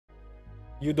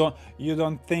You don't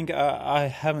think I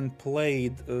haven't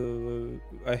played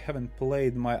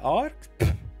my Arc?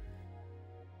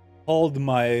 Hold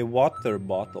my water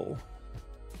bottle.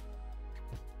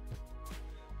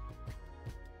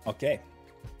 Okay,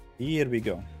 here we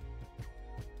go.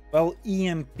 Well,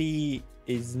 EMP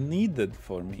is needed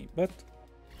for me, but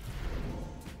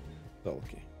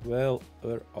okay. Well,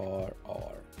 where are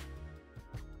our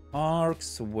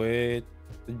arcs with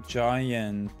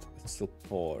giant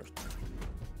support?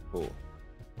 Cool.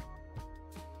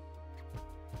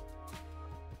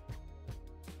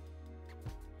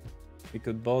 We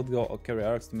could both go carry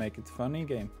arcs to make it funny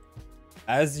game.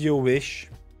 As you wish.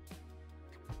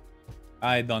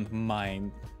 I don't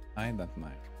mind. I don't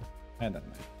mind. I don't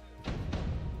mind.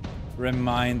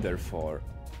 Reminder for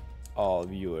all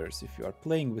viewers, if you are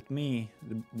playing with me,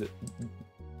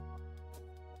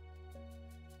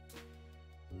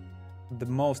 the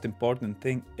most important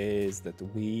thing is that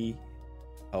we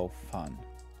have fun.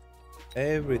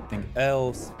 Everything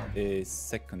else is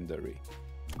secondary.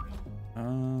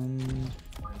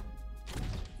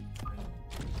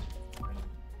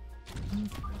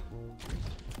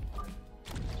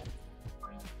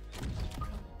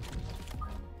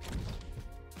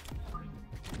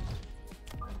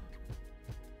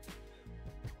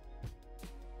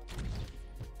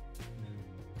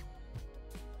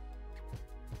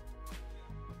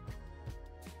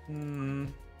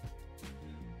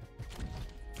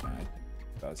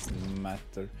 It doesn't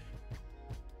matter.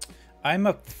 I'm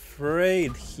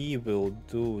afraid he will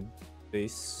do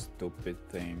this stupid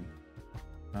thing.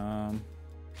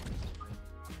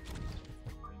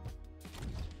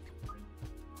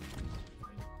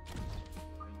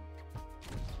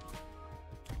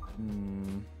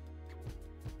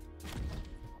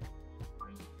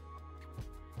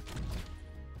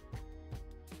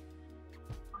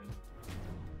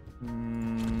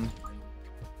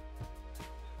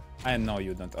 I know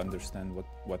you don't understand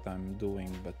what I'm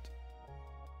doing, but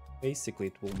basically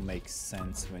it will make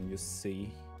sense when you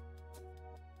see.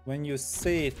 When you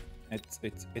see it,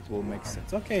 it will make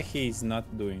sense. Okay, he's not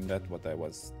doing that what I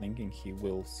was thinking he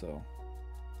will, so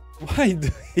why do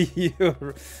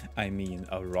you? I mean,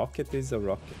 a rocket is a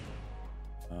rocket.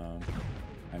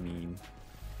 I mean,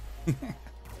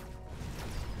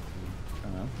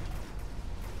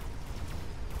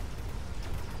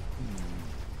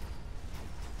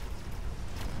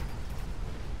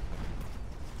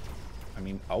 I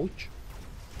mean, ouch.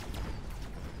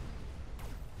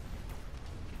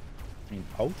 I mean,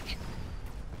 ouch.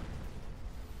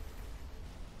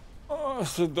 Oh,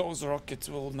 so those rockets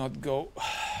will not go.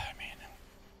 I mean,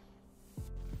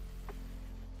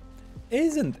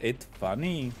 isn't it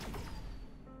funny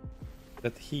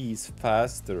that he's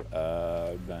faster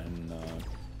than...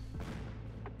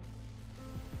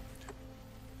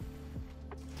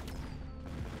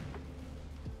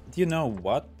 Do you know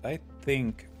what? I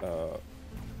think the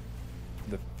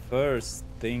first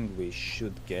thing we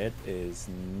should get is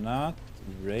not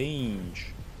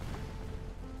range,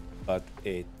 but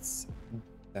it's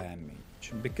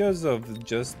damage. Because of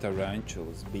just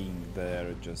tarantulas being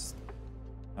there, just...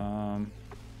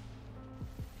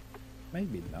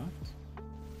 maybe not.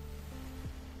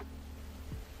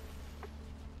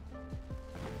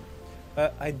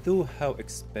 I do have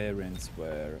experience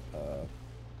where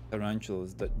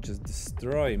tarantulas that just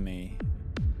destroy me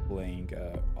playing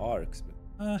arcs,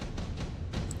 but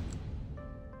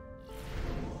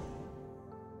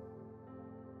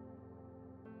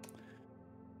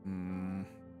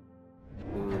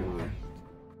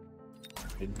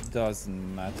it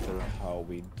doesn't matter how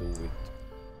we do it.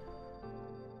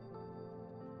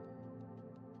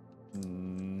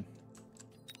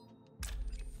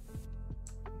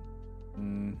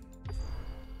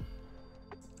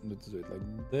 Let's do it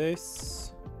like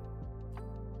this.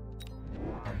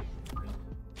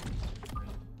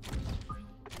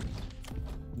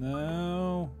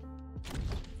 No.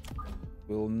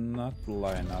 Will not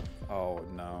line up. Oh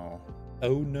no.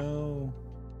 Oh no.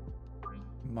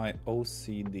 My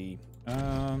OCD.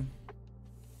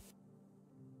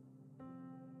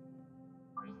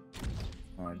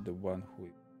 Or the one who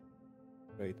is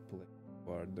great play,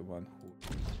 or the one who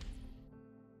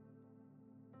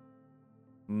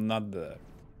not there.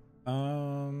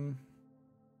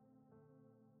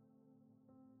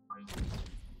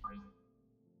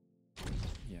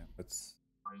 Yeah, let's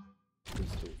do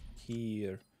it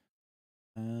here.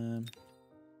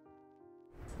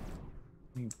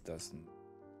 It doesn't.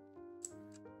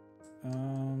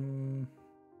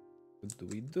 What do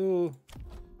we do?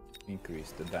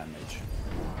 Increase the damage.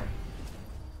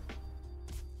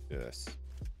 Yes.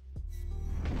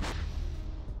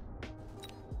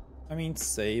 I mean,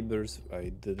 sabers,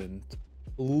 I didn't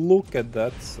look at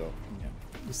that, so yeah.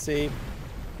 You see,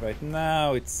 right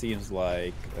now it seems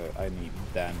like I need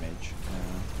damage.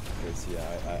 Because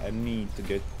yeah, I need to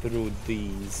get through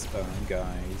these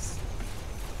guys.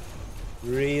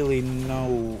 Really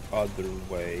no other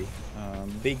way.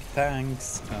 Big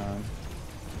tanks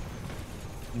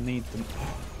need them.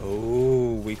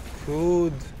 Oh, we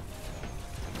could.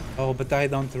 Oh, but I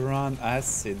don't run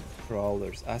acid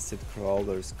crawlers. Acid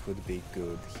crawlers could be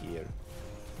good here.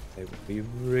 They would be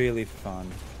really fun.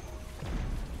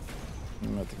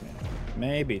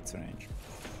 Maybe it's range.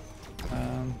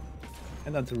 I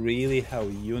don't really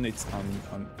have units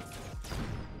on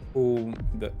whom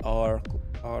the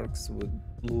arcs would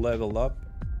level up.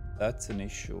 That's an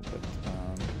issue, but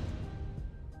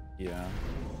yeah.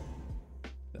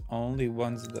 The only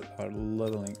ones that are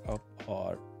leveling up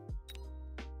are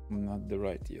not the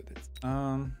right units.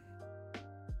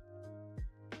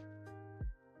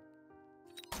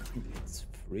 It's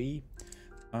free.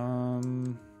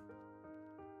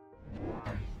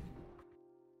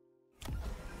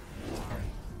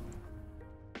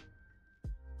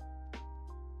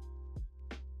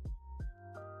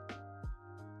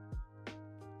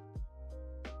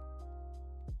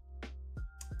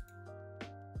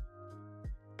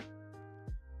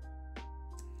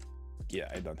 Yeah,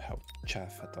 I don't have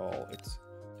chaff at all.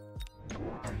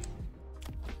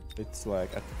 It's like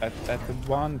at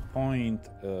one point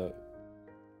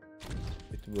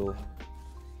you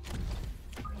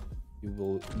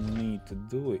will need to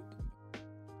do it.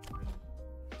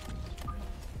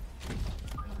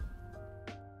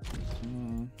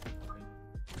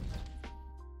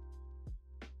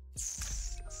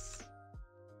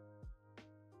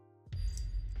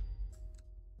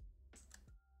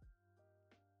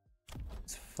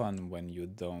 It's fun when you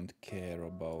don't care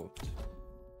about.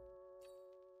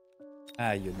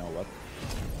 You know what?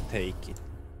 Take it.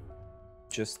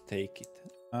 Just take it.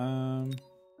 Now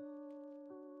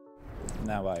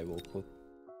I will put.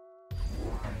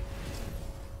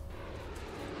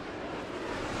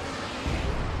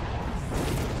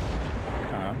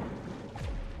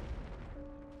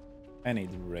 I need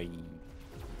rain.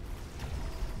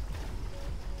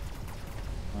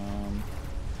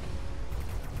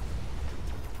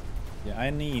 Yeah,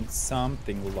 I need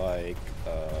something like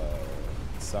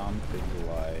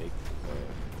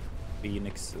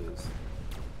phoenixes.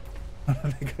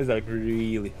 Because I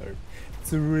really hurt.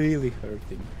 It's really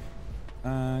hurting.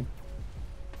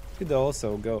 Could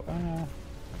also go.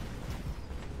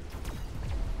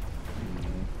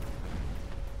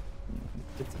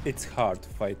 It's hard to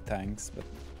fight tanks, but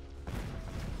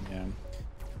yeah.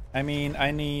 I mean, I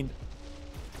need.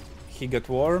 He got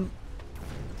warm.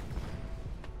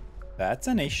 That's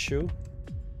an issue.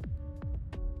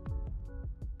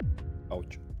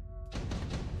 Ouch.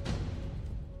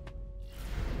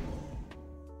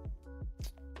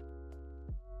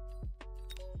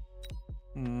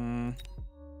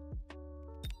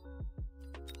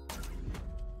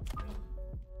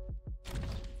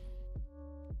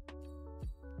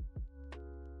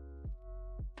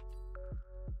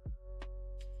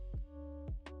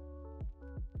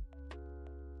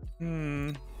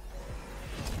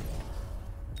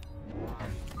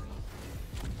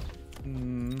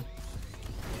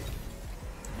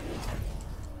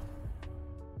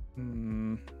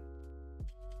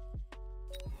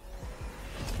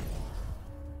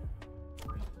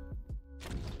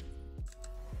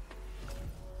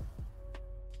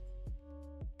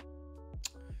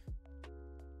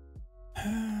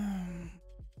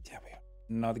 Yeah, we are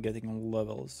not getting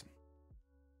levels.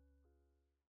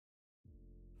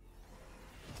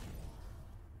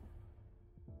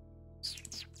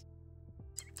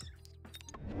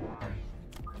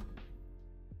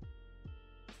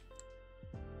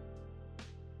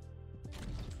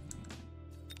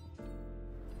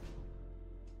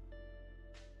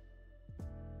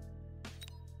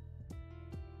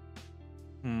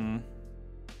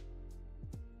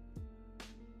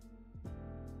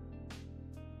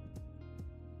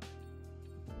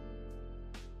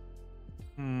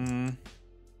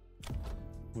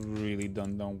 Really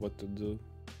don't know what to do.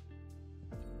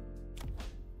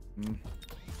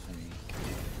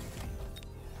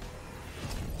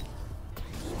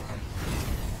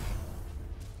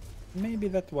 Maybe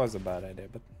that was a bad idea,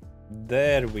 but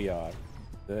there we are.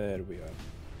 There we are.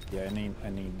 Yeah, I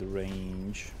need the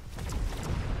range.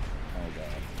 Oh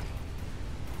god.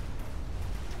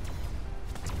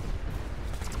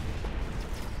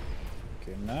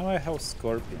 Okay, now I have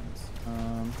scorpions.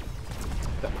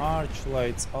 The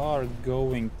archlights are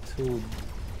going too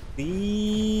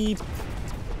deep.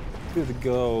 could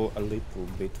go a little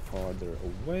bit farther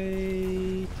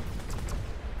away.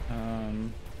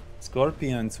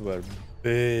 Scorpions were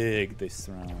big this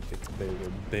round. They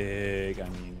were big. I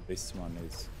mean, this one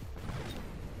is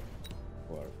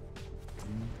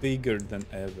bigger than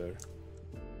ever.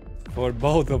 For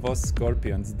both of us,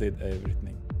 Scorpions did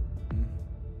everything.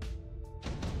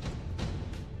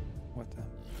 What the?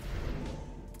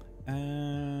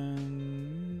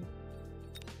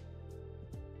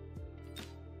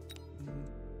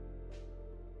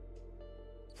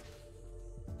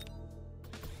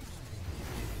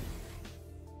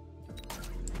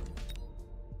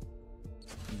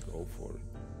 Go for it.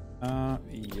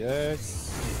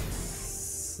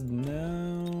 Yes.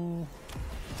 No.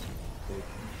 Take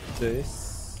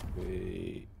this.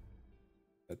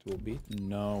 That will be.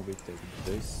 No, we take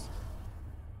this.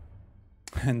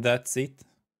 And that's it.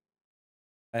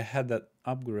 I had that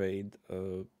upgrade.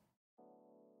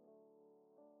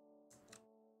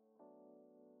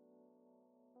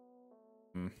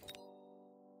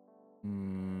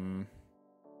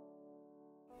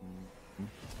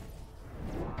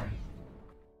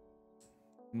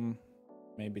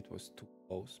 Maybe it was too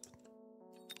close.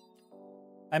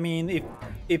 I mean,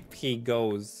 if he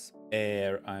goes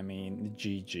air, I mean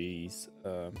GG's.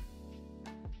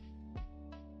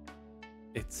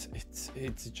 It's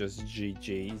just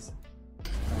GG's.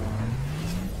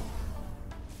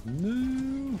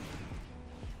 No,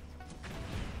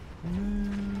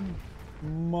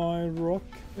 my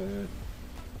rocket.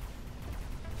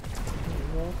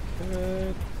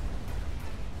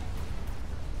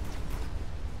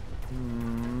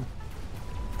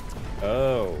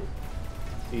 Oh,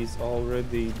 he's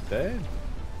already dead.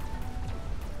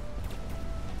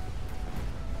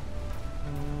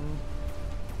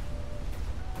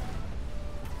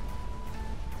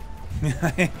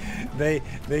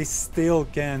 They still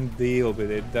can't deal with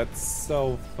it. That's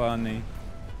so funny.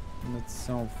 That's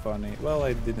so funny. Well,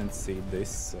 I didn't see this,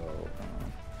 so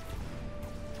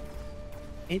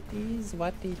it is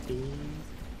what it is.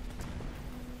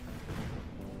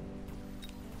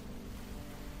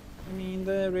 I mean,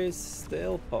 there is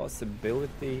still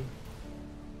possibility.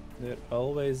 There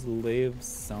always lives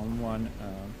someone.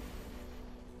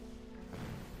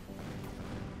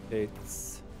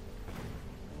 It's.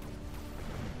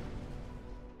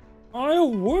 I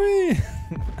win!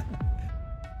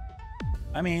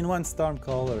 I mean, one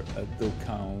Stormcaller do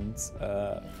counts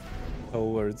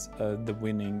towards the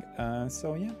winning.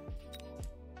 So yeah.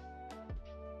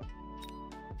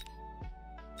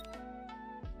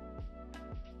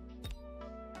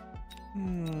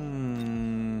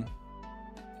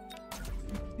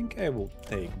 I think I will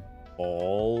take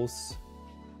balls.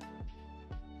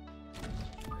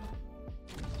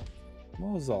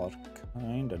 Balls are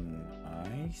kinda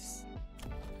nice.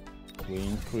 We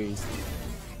increase.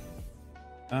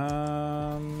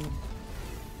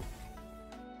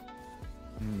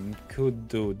 Could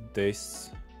do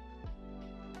this,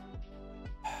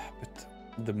 but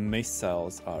the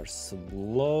missiles are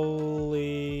slowly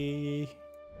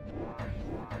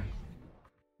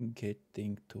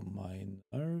getting to my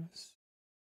nerves.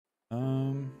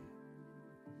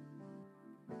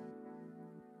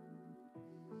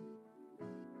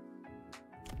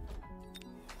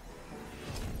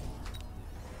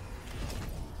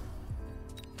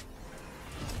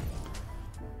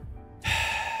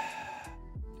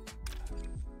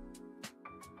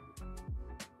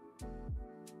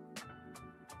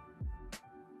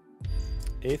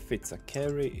 If it's a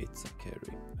carry, it's a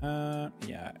carry.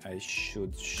 Yeah, I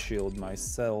should shield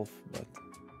myself, but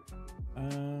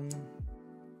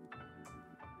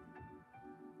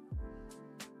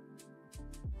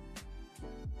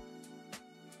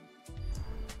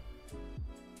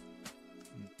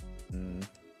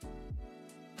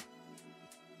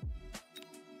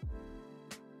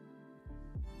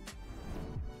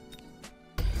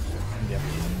yeah.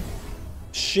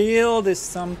 Shield is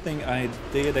something I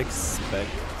did expect,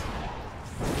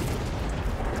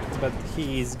 but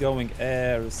he's going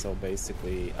air, so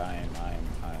basically I'm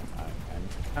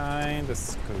kind of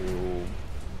screwed.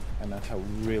 I don't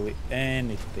have really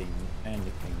anything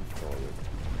for it.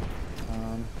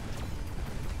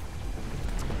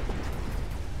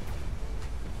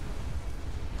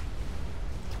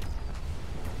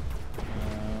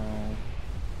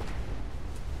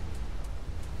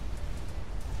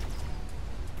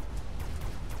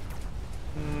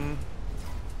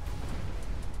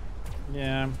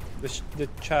 Yeah, the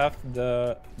chaff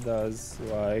does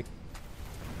like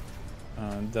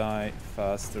die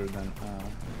faster than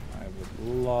I would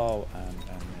love, and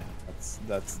yeah,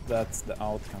 that's the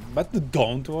outcome. But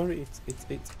don't worry, it's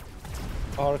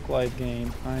Arclight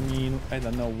game. I mean, I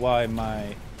don't know why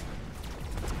my...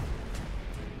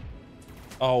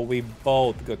 Oh, we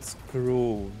both got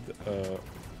screwed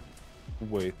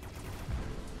with...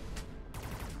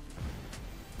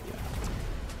 Yeah.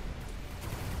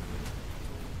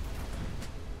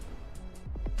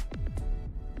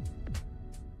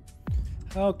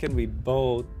 How can we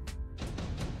both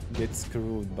get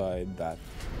screwed by that?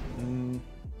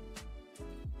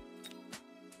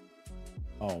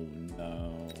 Oh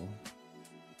no.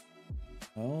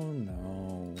 Oh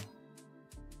no.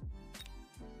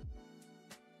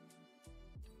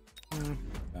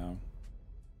 No.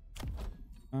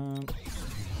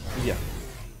 Yeah.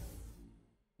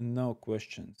 No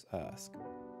questions asked.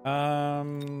 Yeah.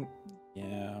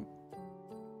 I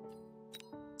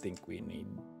think we need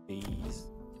these.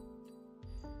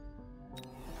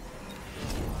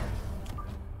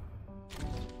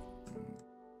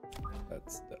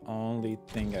 That's the only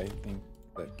thing I think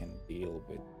that can deal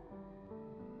with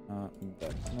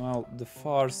that. Well, the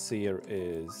Farseer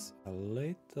is a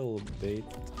little bit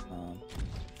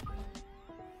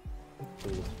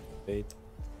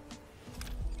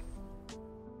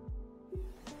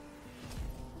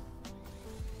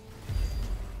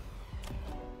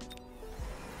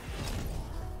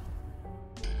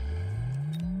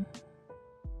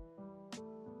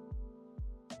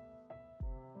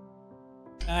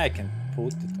I can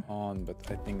put it on, but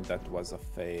I think that was a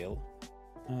fail.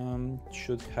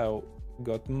 Should have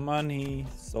got money,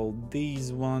 sold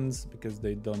these ones because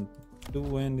they don't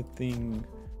do anything,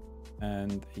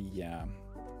 and yeah.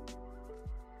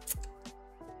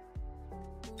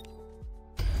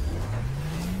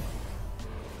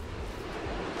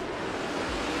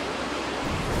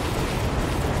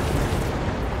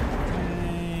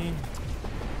 Okay.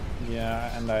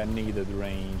 Yeah, and I needed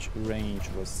range. Range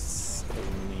was so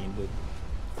needed.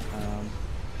 I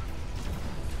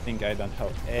think I don't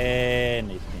have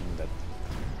anything that...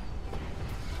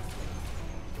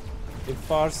 If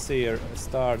Farseer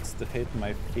starts to hit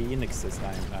my phoenixes,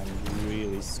 I'm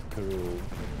really screwed.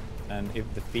 And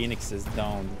if the phoenixes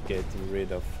don't get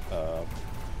rid of...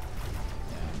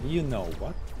 you know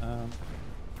what?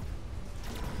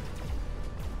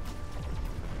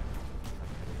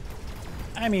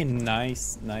 I mean,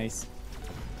 nice.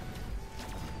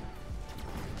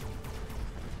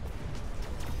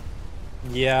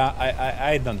 Yeah,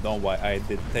 I don't know why I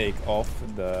did take off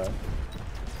the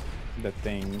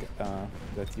thing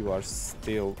that you are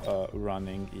still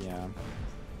running. Yeah,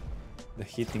 the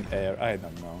hitting air. I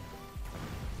don't know.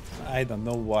 I don't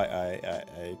know why I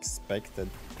expected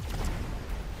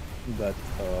that.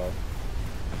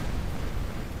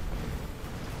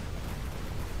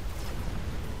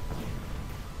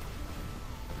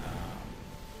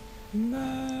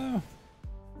 No.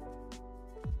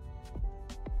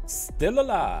 Still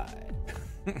alive.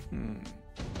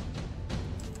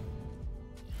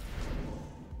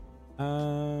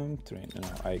 Train. No,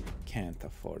 I can't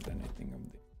afford anything of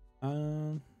this.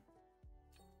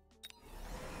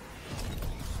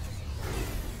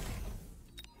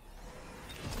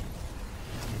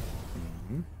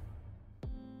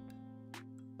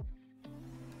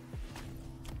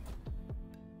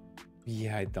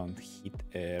 Yeah, I don't hit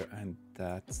air, and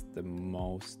that's the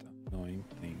most annoying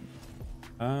thing.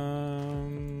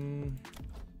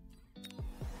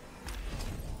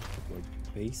 We're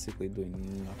basically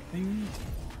doing nothing.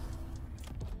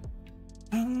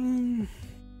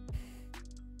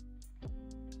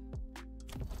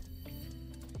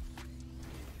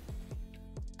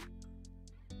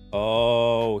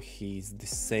 Oh, he's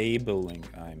disabling,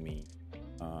 I mean.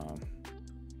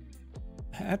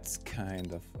 That's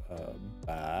kind of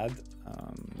bad.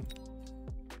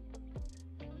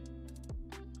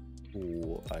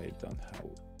 Ooh, I don't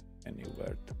have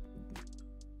anywhere to put.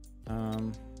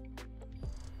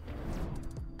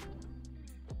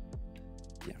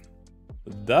 Yeah,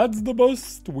 that's the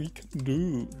best we can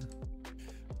do.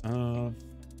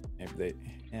 If they,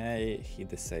 he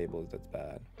disabled that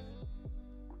bad.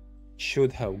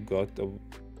 Should have got the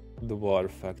war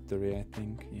factory, I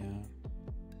think. Yeah.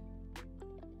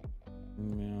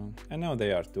 Yeah, I know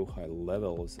they are too high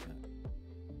levels,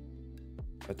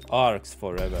 but arcs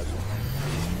forever.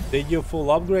 Did you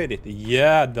full upgrade it?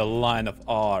 Yeah, the line of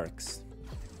arcs.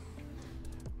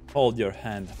 Hold your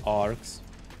hand, arcs.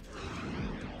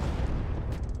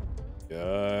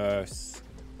 Yes.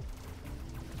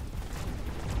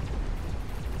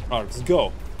 Arcs,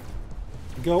 go.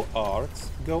 Go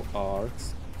arcs, go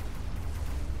arcs.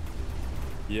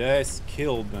 Yes,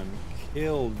 kill them,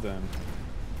 kill them.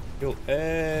 Kill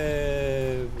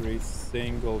every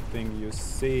single thing you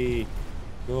see.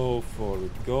 Go for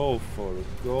it, go for it,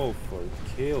 go for it.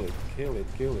 Kill it, kill it,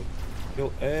 kill it.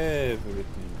 Kill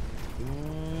everything.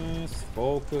 Yes,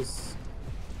 focus.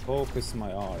 Focus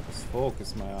my arcs.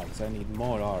 Focus my arcs. I need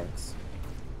more arcs.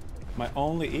 My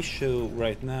only issue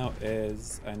right now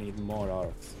is I need more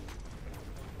arcs.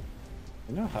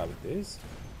 You know how it is.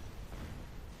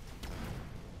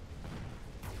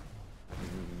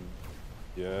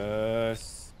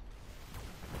 Yes.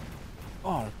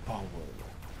 Arc power.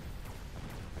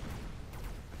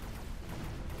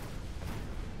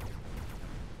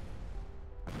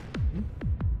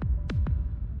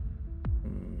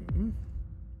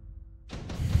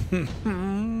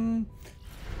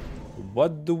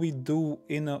 What do we do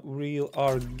in a real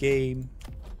art game?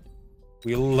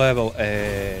 We level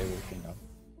everything up.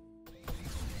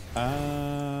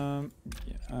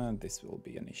 Yeah, this will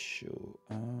be an issue.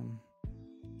 We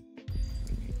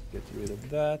need to get rid of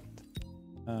that.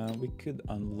 We could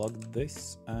unlock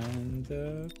this and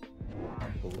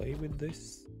play with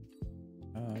this.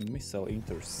 Missile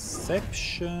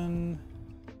interception.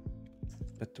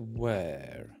 But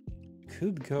where?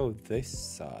 Could go this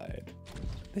side.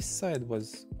 This side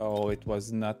was... Oh, it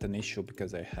was not an issue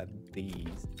because I had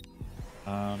these.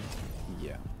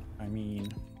 Yeah, I mean...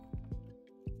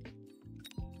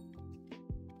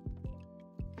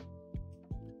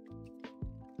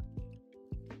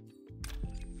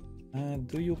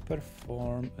 do you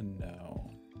perform? No.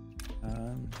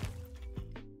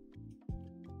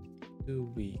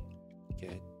 Do we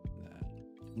get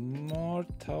more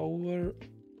tower?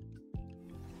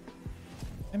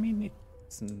 I mean,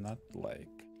 it's not like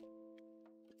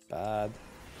bad.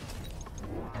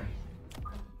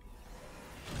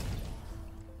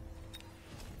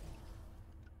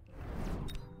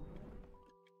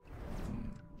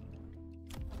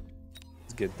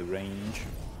 Let's get the range.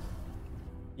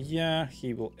 Yeah,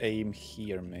 he will aim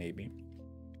here maybe.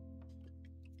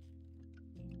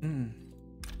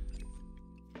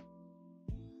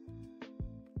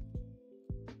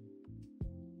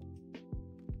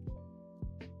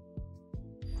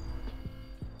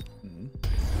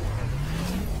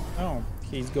 Oh,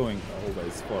 he's going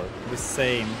always for the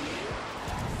same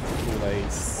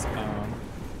place.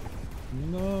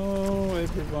 No,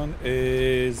 everyone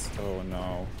is... Oh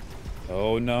no.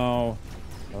 Oh no.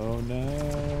 Oh no, no, no, no,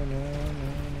 no,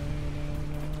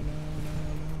 no,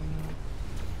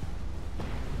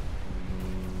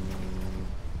 no.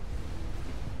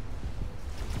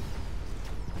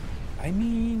 I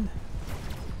mean,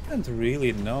 I don't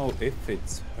really know if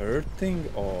it's hurting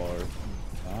or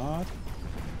not.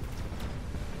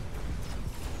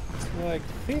 It's like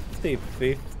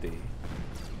 50-50.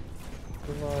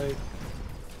 Like...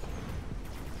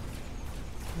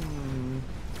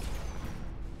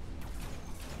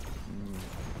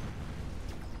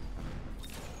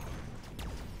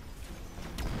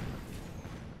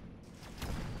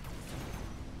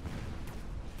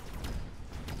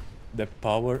 The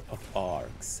power of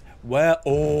arcs. Well,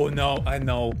 oh no, I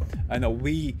know.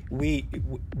 We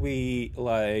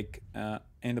like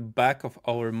in the back of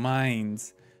our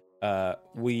minds,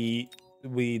 we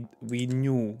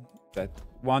knew that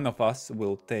one of us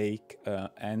will take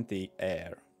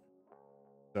anti-air.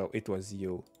 So it was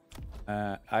you.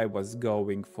 I was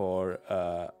going for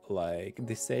like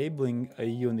disabling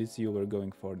units. You were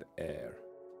going for the air.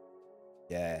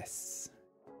 Yes.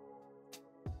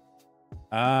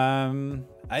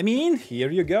 I mean, here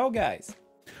you go, guys.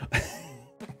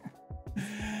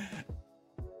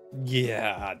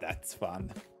 Yeah, that's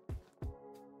fun.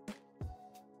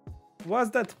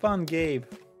 Was that fun, Gabe?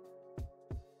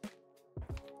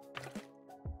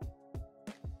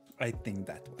 I think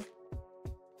that was